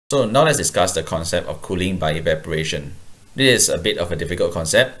So now let's discuss the concept of cooling by evaporation. This is a bit of a difficult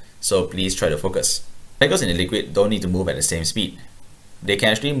concept, so please try to focus. Particles in the liquid don't need to move at the same speed. They can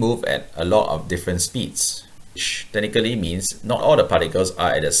actually move at a lot of different speeds, which technically means not all the particles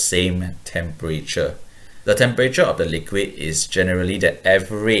are at the same temperature. The temperature of the liquid is generally the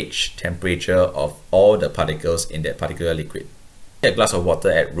average temperature of all the particles in that particular liquid. A glass of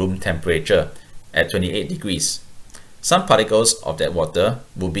water at room temperature at 28 degrees. Some particles of that water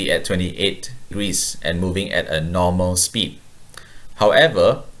will be at 28 degrees and moving at a normal speed.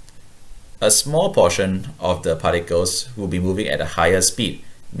 However, a small portion of the particles will be moving at a higher speed,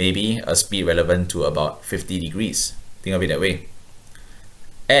 maybe a speed relevant to about 50 degrees. Think of it that way.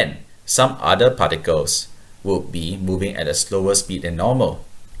 And some other particles will be moving at a slower speed than normal,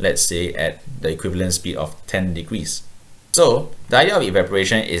 let's say at the equivalent speed of 10 degrees. So the idea of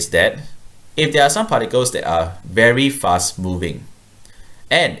evaporation is that if there are some particles that are very fast moving,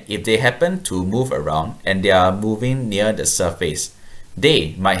 and if they happen to move around and they are moving near the surface,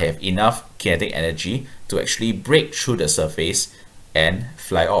 they might have enough kinetic energy to actually break through the surface and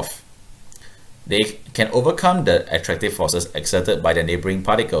fly off. They can overcome the attractive forces exerted by the neighboring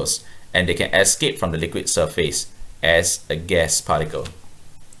particles, and they can escape from the liquid surface as a gas particle.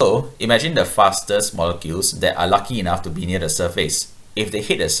 So imagine the fastest molecules that are lucky enough to be near the surface. If they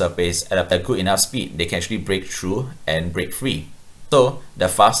hit the surface at a good enough speed, they can actually break through and break free. So the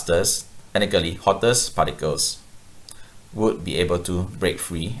fastest, technically hottest particles would be able to break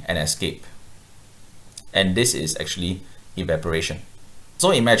free and escape. And this is actually evaporation.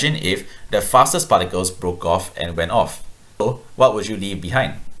 So imagine if the fastest particles broke off and went off. So what would you leave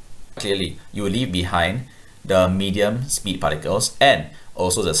behind? Clearly, you will leave behind the medium speed particles and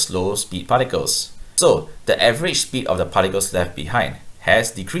also the slow speed particles. So the average speed of the particles left behind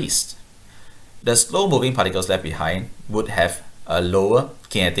has decreased. The slow moving particles left behind would have a lower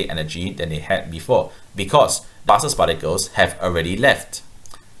kinetic energy than they had before because the fastest particles have already left.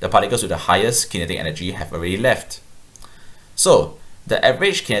 The particles with the highest kinetic energy have already left. So the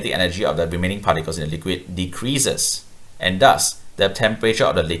average kinetic energy of the remaining particles in the liquid decreases, and thus the temperature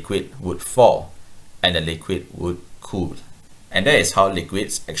of the liquid would fall and the liquid would cool. And that is how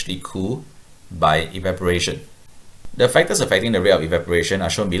liquids actually cool by evaporation. The factors affecting the rate of evaporation are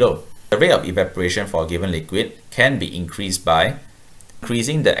shown below. The rate of evaporation for a given liquid can be increased by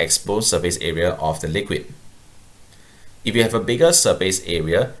increasing the exposed surface area of the liquid. If you have a bigger surface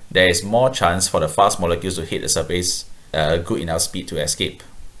area, there is more chance for the fast molecules to hit the surface at a good enough speed to escape.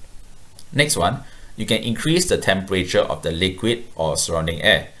 Next one, you can increase the temperature of the liquid or surrounding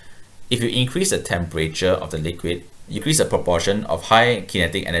air. If you increase the temperature of the liquid, you increase the proportion of high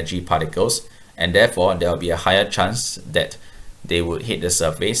kinetic energy particles, and therefore there will be a higher chance that they would hit the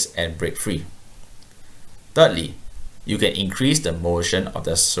surface and break free. Thirdly, you can increase the motion of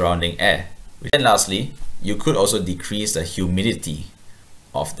the surrounding air. And lastly, you could also decrease the humidity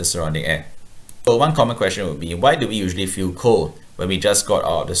of the surrounding air. So one common question would be, why do we usually feel cold when we just got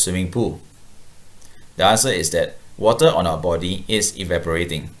out of the swimming pool? The answer is that water on our body is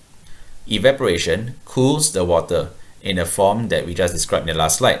evaporating. Evaporation cools the water in the form that we just described in the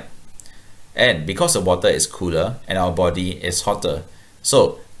last slide. And because the water is cooler and our body is hotter,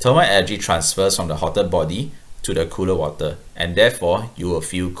 so thermal energy transfers from the hotter body to the cooler water, and therefore you will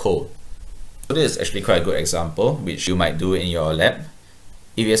feel cold. So this is actually quite a good example which you might do in your lab.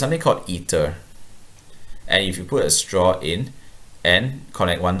 If you have something called ether, and if you put a straw in and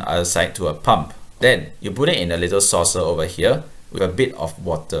connect one other side to a pump, then you put it in a little saucer over here with a bit of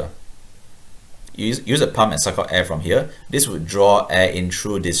water. You use a pump and suck out air from here. This would draw air in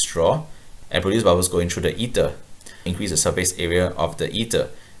through this straw and produce bubbles going through the ether, increase the surface area of the ether.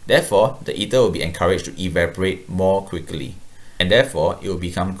 Therefore, the ether will be encouraged to evaporate more quickly, and therefore it will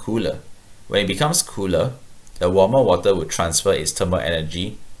become cooler. When it becomes cooler, the warmer water will transfer its thermal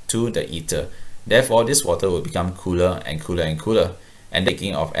energy to the ether. Therefore, this water will become cooler and cooler and cooler, and the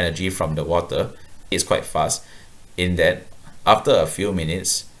taking of energy from the water is quite fast, in that after a few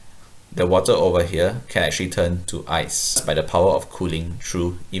minutes, the water over here can actually turn to ice by the power of cooling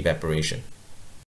through evaporation.